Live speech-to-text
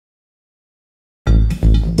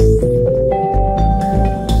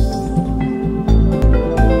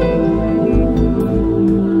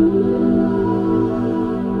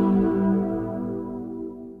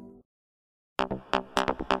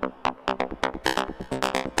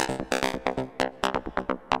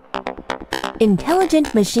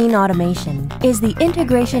Intelligent machine automation is the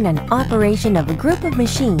integration and operation of a group of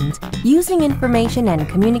machines using information and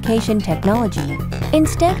communication technology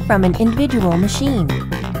instead from an individual machine.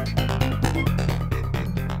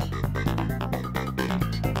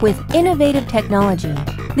 With innovative technology,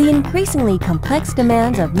 the increasingly complex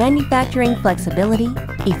demands of manufacturing flexibility,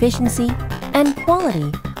 efficiency, and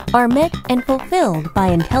quality are met and fulfilled by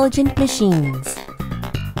intelligent machines.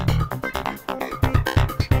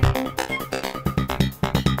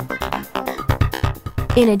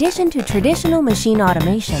 In addition to traditional machine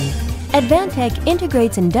automation, Advantech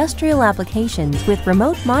integrates industrial applications with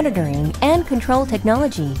remote monitoring and control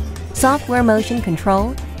technology, software motion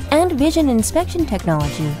control, and vision inspection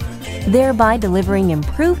technology, thereby delivering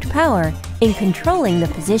improved power in controlling the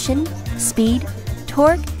position, speed,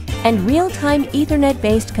 torque, and real-time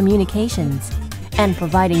Ethernet-based communications, and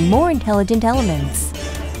providing more intelligent elements.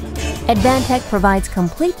 Advantech provides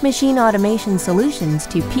complete machine automation solutions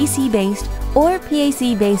to PC-based or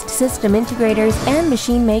PAC-based system integrators and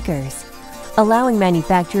machine makers, allowing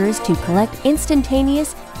manufacturers to collect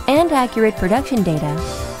instantaneous and accurate production data,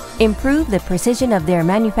 improve the precision of their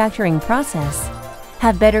manufacturing process,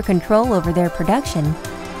 have better control over their production,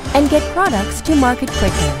 and get products to market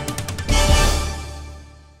quicker.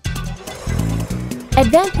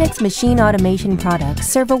 Advantech's machine automation products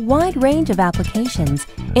serve a wide range of applications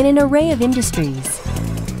in an array of industries.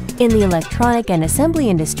 In the electronic and assembly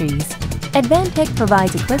industries, Advantech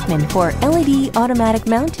provides equipment for LED automatic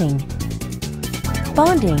mounting,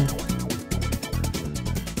 bonding,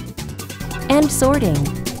 and sorting,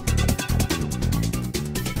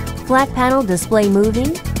 flat panel display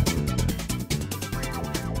moving,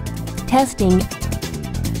 testing,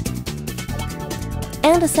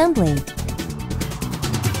 and assembly,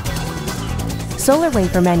 solar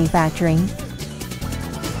wafer manufacturing,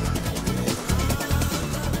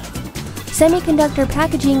 semiconductor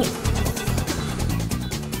packaging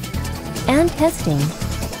and testing,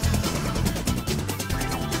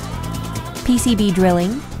 PCB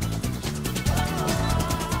drilling,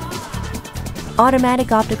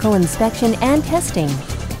 automatic optical inspection and testing.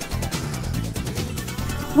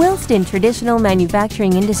 Whilst in traditional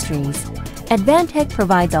manufacturing industries, Advantech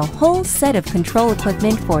provides a whole set of control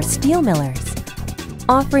equipment for steel millers,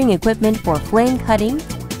 offering equipment for flame cutting,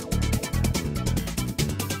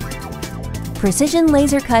 precision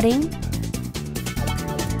laser cutting,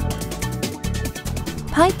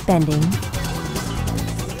 pipe bending,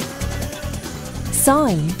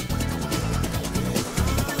 sawing,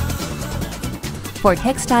 for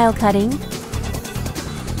textile cutting,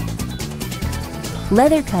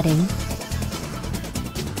 leather cutting,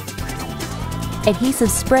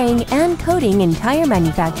 adhesive spraying and coating in tire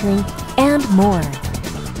manufacturing, and more.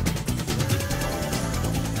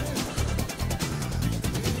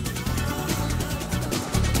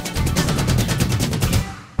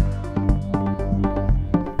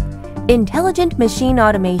 Intelligent machine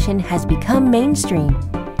automation has become mainstream,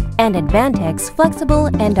 and Advantech's flexible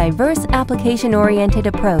and diverse application-oriented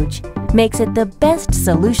approach makes it the best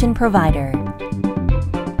solution provider.